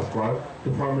President Pascual to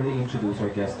formally introduce our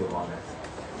guest of honor.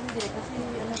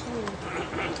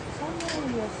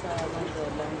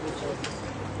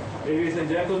 Ladies and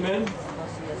gentlemen,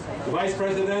 the Vice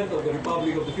President of the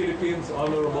Republic of the Philippines,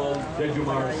 Honorable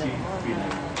Jejomar C. Binay.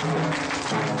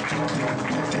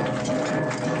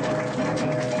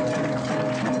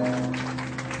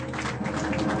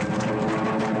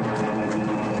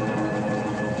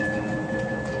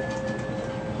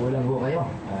 Kulang po kayo.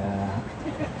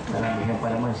 Karamihan pa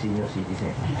naman senior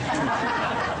citizen.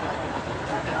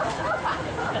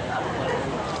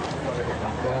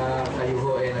 Pagka kayo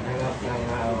ho ay naghanap ng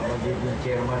magiging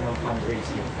chairman ng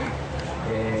fundraising,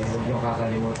 huwag niyong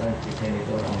kakalimutan si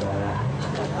Senator Angara.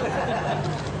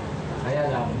 Kaya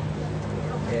lang,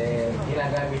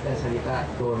 ginagamit ang salita,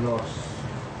 donors.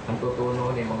 Ang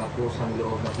totoo ay mga kusang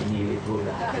loob na pinilit ho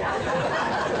lahat.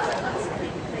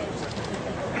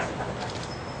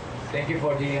 Thank you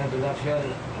for the introduction,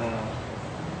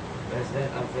 President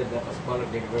Alfred Pascual of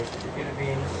the University of the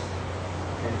Philippines,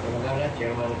 Senator Angara,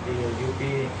 Chairman of the UP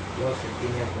Law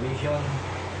Centennial Commission,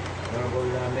 Honorable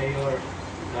Mayor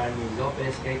Lani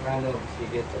Lopez Cayetano,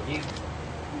 Sige Taguig.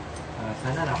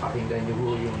 Sana napakinggan niyo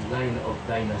po yung line of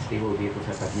dynasty po dito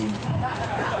sa Taguig.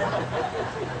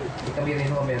 Kami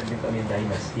rin ho, meron din kami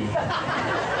dynasty.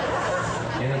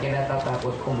 Yan ang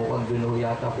kinatatakot ko, mukhang dun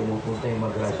yata pumupunta yung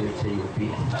mag-graduate sa UP.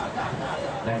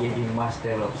 Nagiging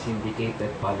Master of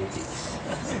Syndicated Politics.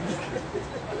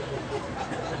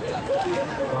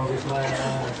 Congressman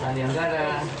Sani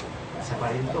Angara, isa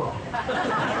pa rin to.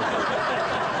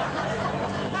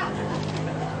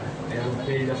 Meron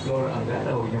pay the floor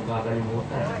Angara, huwag niyong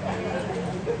kakalimutan.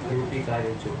 UP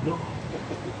College of Law.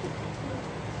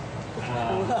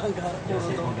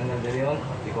 Justice Magandang Dalion,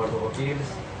 the Court of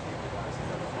Appeals.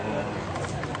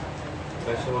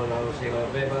 Professor Jose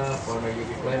Beba, former UP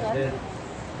President,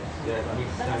 Miss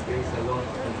Sandrine Salon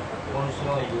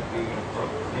Alfonso, UP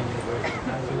University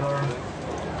Chancellor,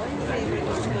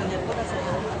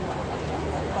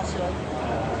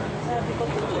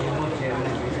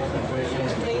 Chairman,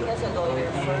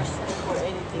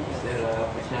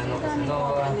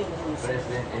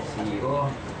 President and CEO.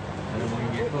 Alam mo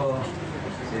niyo ito,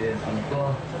 President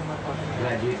Anto,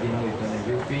 graduate din mo ito ng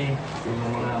UP. Yung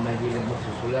mga mahilig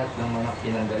magsusulat ng mga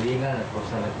pinanggalingan at kung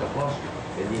saan nagtapos,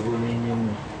 pwede ho ninyong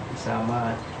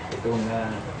isama itong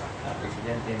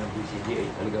Presidente ng BCGA.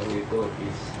 Talaga ho ito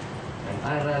is ang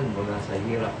aral mula sa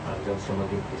hirap hanggang sa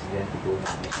maging Presidente po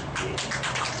ng BCGA.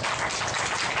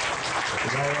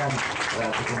 Kaya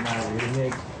dati ko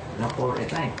narinig na for a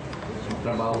time. Yung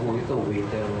trabaho ko ito,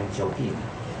 waiter ng Chowking.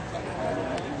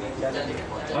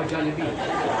 Oh, Jollibee.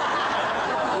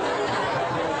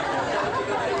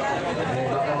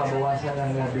 Baka mabawasan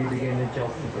ang bibigyan ng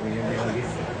Chowking pag yung binagit.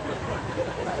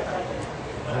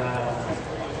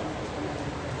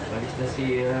 Malis na si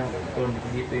Don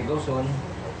Felipe Gozon.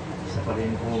 Isa pa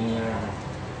rin kung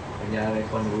kanyari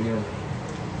pa yun.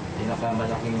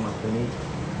 Pinakamalaking mag-donate.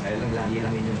 Kaya lang lagi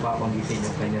lang inyong papanggitin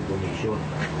yung kanyang donation.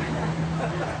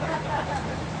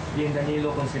 Dean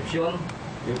Danilo Concepcion,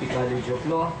 UP College of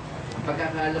Law. Ang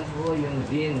pagkakaalam ko, yung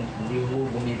Dean, hindi mo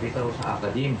bumibitaw sa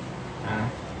academe.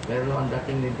 Pero ang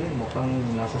dating ni Dean, mukhang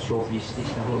nasa show business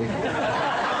na ho.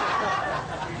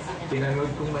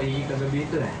 Pinanood kong maigi kagabi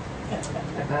ito eh.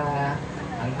 Saka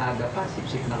ang aga pa,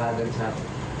 sip-sip na kagad sa akin.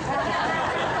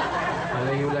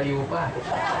 Malayo-layo pa.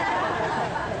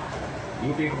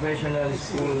 UP Professional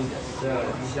School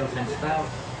officials and staff,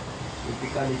 UP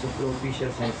College of Law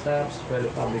officials and staffs, fellow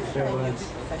public servants,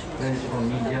 friends from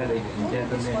media, ladies and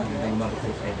gentlemen, and mga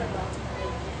kapatid.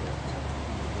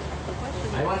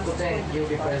 I want to thank UP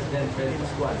President Fred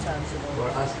Pascual for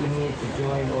asking me to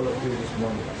join all of you this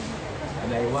morning.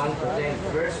 And I want to thank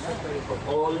first of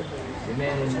all the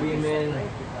men and women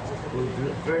who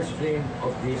first dreamed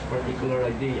of this particular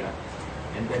idea,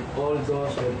 and then all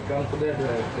those who have come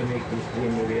together to make this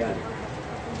dream a reality.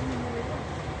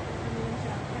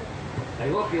 I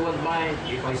hope you won't mind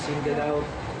if I single out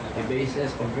the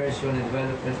Basis Conversion and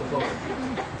Development Authority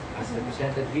as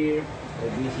represented here by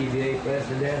BCDA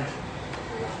President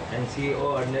and CEO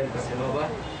Arnel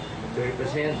Casanova to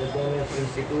represent the donor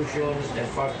institutions and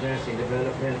partners in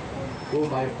development whom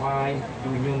I find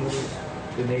too numerous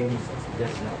to name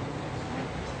just now.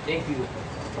 Thank you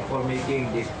for making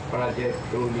this project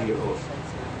truly your own.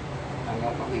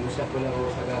 Ang pakiusap ko lang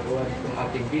sa gagawa ng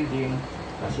ating building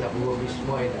kasi ako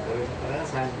mismo ay nagkaroon sa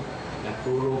karanasan.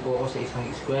 Nagturo po ako sa isang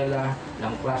eskwela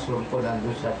ng classroom ko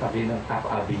nandun sa tabi ng Top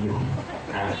Avenue.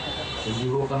 Hindi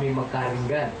ko kami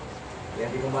magkaringgan. Kaya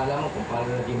hindi ko malaman kung paano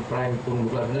naging prime itong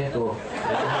lugar na ito.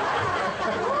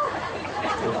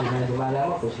 Kung hindi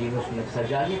malaman kung sino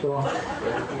nagsadya nito,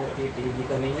 pipili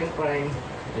kami yung prime.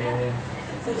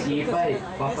 Si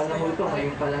papanahon ito,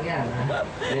 ngayon pa lang yan.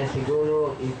 Kaya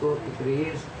siguro, in 2 to 3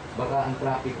 years, baka ang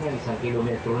traffic niya 1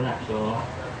 kilometro na.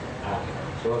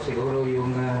 So siguro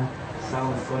yung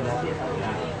sound ko natin,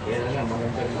 kaya lang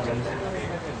maganda.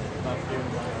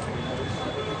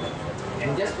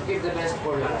 And just to keep the best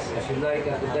for last, I should like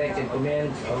to thank and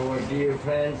commend our dear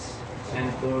friends,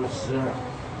 Senators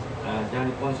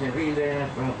Johnny Ponce Enrile,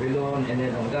 Frank Pilon, and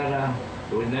Ed Ongara,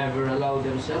 who will never allow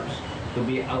themselves to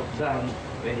be outdone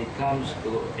when it comes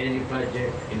to any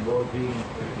project involving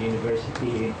the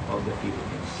University of the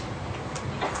Philippines.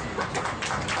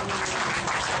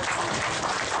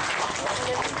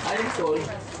 I am told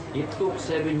it took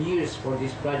 7 years for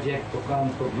this project to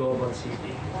come to Global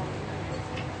City.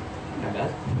 Tagal?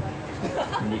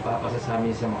 Hindi pa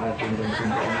pasasamin sa makarating ng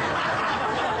kumbahan.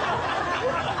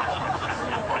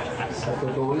 Sa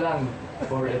totoo lang,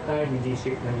 for a time,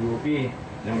 inisip ng UP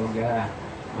na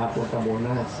mapunta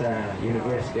muna sa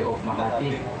University of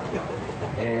Makati.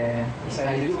 Sa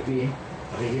UP,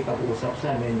 nakikipag-usap sa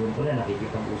amin, yun po na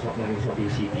nakikipag-usap na rin sa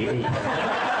BCPA.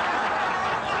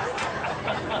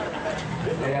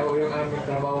 Kaya yung aming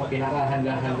trabaho,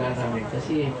 pinakahanda-handa namin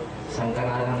kasi isang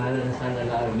kararangalan na sana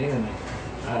laang ngayon,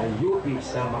 UP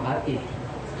sa Makati.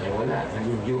 Wala,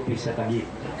 naging UP sa Taguig.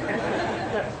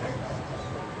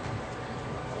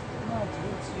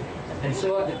 And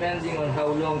so, depending on how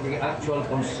long the actual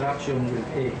construction will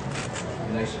take,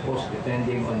 and I suppose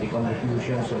depending on the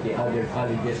contributions of the other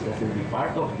colleges that will be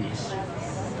part of this,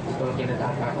 ito ang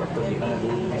kinatatakot ko, di pa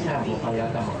nag-uumpisa, kung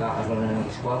yata magkakaroon na ng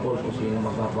squabble kung sino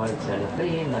magbabayad sa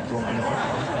latrine at kung ano.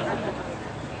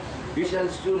 We shall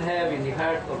soon have in the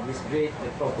heart of this great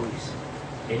metropolis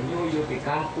a new UP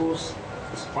campus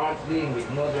sparkling with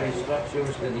modern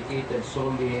structures dedicated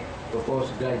solely to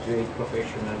postgraduate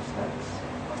professional studies.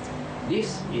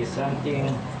 This is something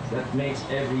that makes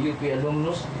every UP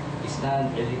alumnus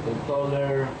stand a little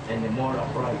taller and more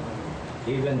upright,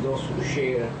 even those who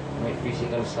share my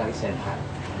physical size and height.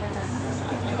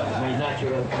 My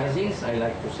natural cousins, I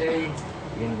like to say,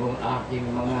 Yun kung aking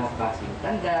mga kasing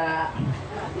tanda,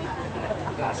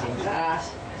 kasing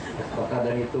taas, at baka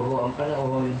ganito ho ang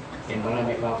panahon, eh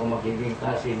marami pa ako magiging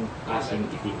kasing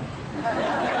itim.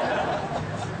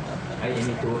 Ay,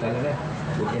 inito talaga.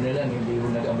 Buti na lang, hindi ho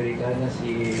nag-Amerikana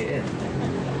si Ed.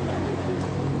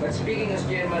 But speaking as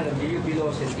chairman of the UP Law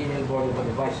Centennial Board of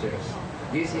Advisors,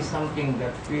 this is something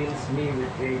that fills me with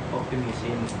great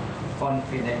optimism,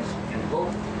 confidence, and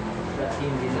hope that in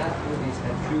the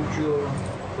not-too-distant future,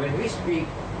 when we speak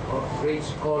of great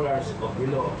scholars of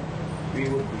the law, we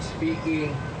would be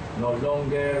speaking no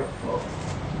longer of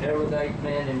erudite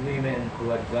men and women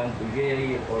who had gone to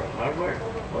Yale or Harvard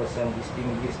or some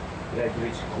distinguished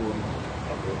graduate school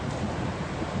abroad.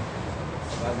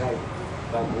 Bagay,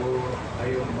 bago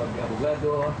kayo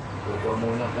mag-abogado, kukuha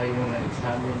muna kayo ng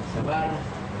examen sa bar,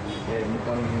 eh,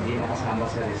 mukhang hindi nakasama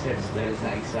sa research dahil sa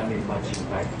examen matching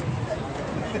type.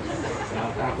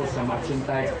 Nakakakot sa matching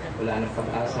type, wala nang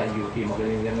pag-asa, UP,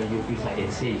 magaling lang ng UP sa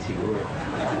essay siguro.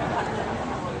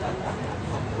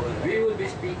 We will be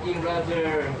speaking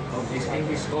rather of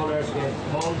distinguished scholars who have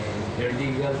honed their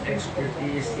legal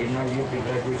expertise in our UP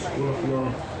Graduate School of Law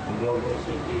in Global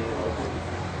City.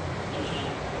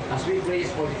 As we brace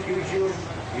for the future,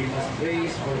 we must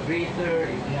brace for greater,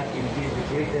 if not indeed the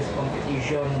greatest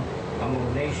competition among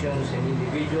nations and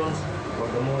individuals for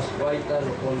the most vital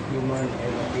of all human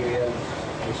and material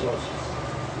resources.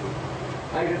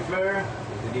 I refer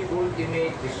to the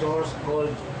ultimate resource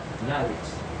called knowledge.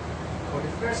 For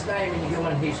the first time in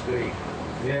human history,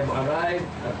 we have arrived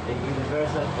at a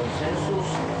universal consensus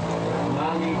that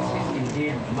knowledge is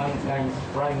indeed mankind's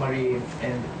primary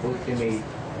and ultimate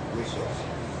resource.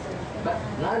 But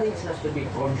knowledge has to be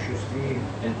consciously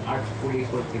and artfully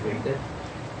cultivated,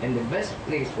 and the best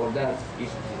place for that is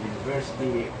the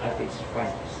university at its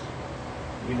finest.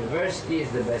 University is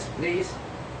the best place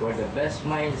where the best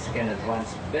minds can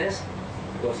advance best,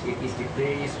 because it is the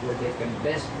place where they can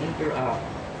best interact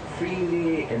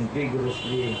freely and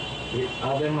vigorously with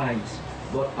other minds,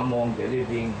 both among the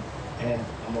living and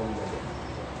among the dead.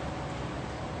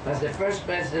 As the first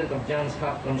president of Johns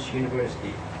Hopkins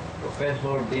University,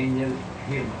 Professor Daniel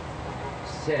Hillman,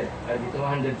 said at the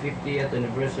 250th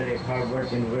anniversary of Harvard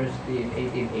University in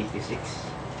 1886,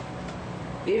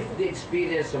 if the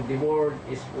experience of the world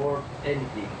is worth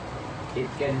anything, it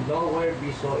can nowhere be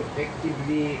so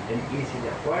effectively and easily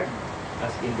acquired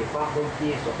as in the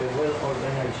faculties of a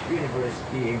well-organized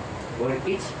university where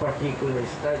each particular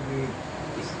study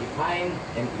is defined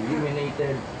and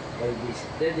illuminated by the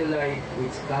steady light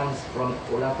which comes from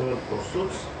collateral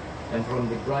pursuits and from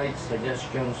the bright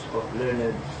suggestions of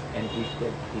learned and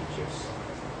gifted teachers.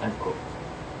 Unquote.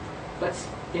 But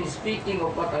in speaking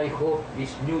of what I hope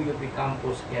this new UP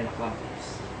campus can accomplish,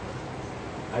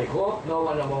 I hope no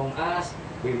one among us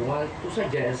will want to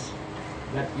suggest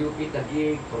that UP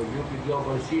Taguig or UP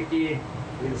Global City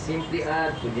will simply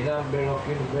add to the number of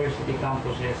university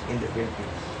campuses in the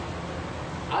Philippines.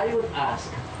 I would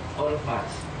ask all of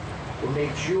us to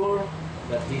make sure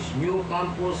that this new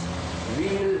campus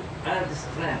will add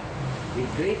strength, the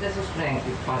greatest strength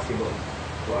if possible,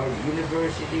 to our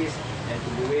universities and to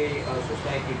the way our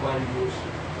society values,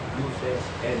 uses,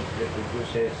 and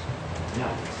reproduces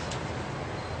knowledge.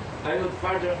 I would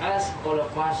further ask all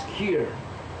of us here,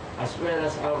 as well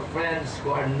as our friends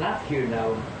who are not here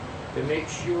now, to make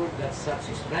sure that such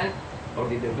strength or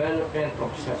the development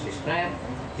of such strength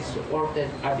is supported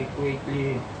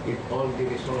adequately with all the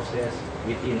resources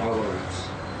within our reach.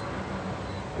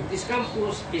 If this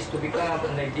campus is to become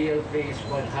an ideal place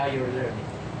for higher learning,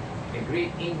 a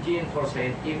great engine for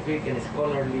scientific and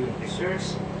scholarly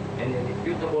research, and a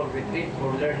reputable retreat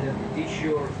for learned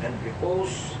leisure and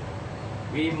repose,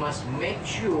 we must make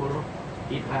sure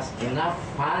it has enough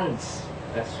funds.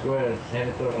 That's where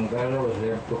Senator Angara was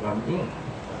there to come in.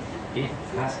 It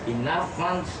has enough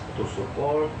funds to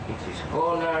support its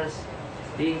scholars,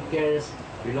 thinkers,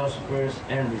 philosophers,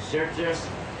 and researchers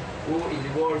who, in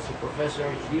the words of Professor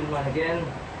Hillman again,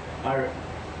 are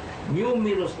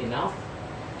numerous enough,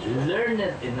 learned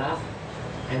enough,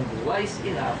 and wise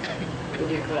enough to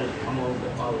be felt among the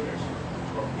powers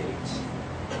of the age.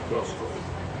 Close quote.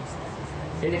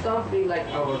 In a country like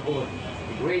our own,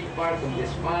 a great part of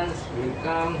these funds will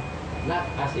come not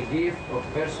as a gift of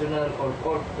personal or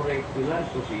corporate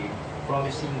philanthropy from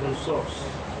a single source.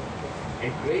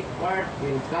 A great part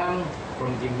will come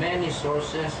from the many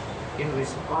sources in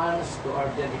response to our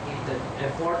dedicated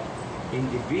effort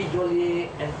individually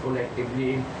and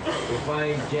collectively to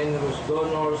find generous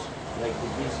donors like the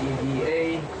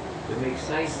BCDA to make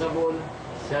sizable,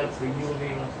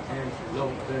 self-renewing, and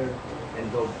long-term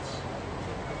endowments.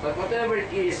 But whatever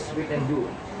it is we can do,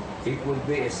 it would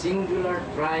be a singular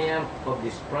triumph of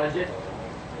this project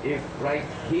if right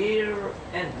here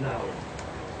and now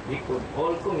we could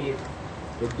all commit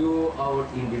to do our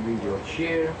individual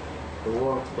share to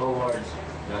work towards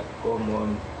that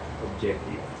common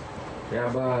objective. Kaya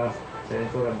ba,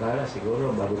 Senator Angara,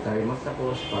 siguro bago tayo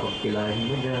magtapos, pakilahin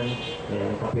mo dyan,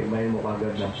 kapirmahin mo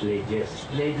kagad ng pledges.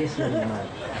 Pledges lang naman.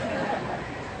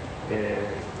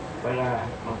 Para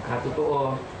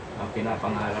magkatotoo, ang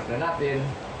pinapangarap na natin,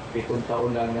 7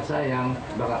 taon lang na sayang,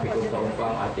 baka 7 taon pa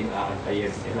ang ating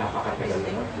aantayin. Napakatagal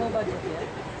na.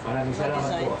 Maraming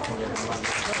salamat po.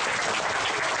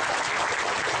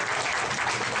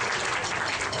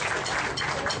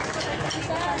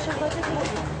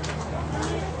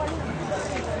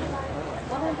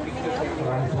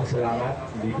 Maraming pong salamat,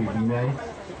 VP Binay.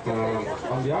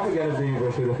 On behalf again of the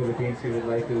University of the Philippines, we would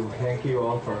like to thank you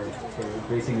all for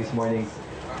gracing this morning's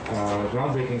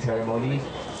groundbreaking ceremony.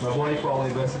 Mabuhay po ang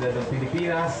Universidad ng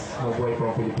Pilipinas. Mabuhay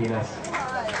po ang Pilipinas.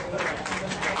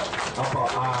 Opo,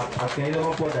 at ngayon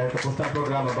naman po, dahil tapos ng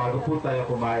programa, bago po tayo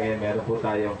kumain, meron po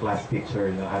tayong class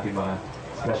picture ng ating mga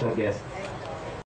special guests.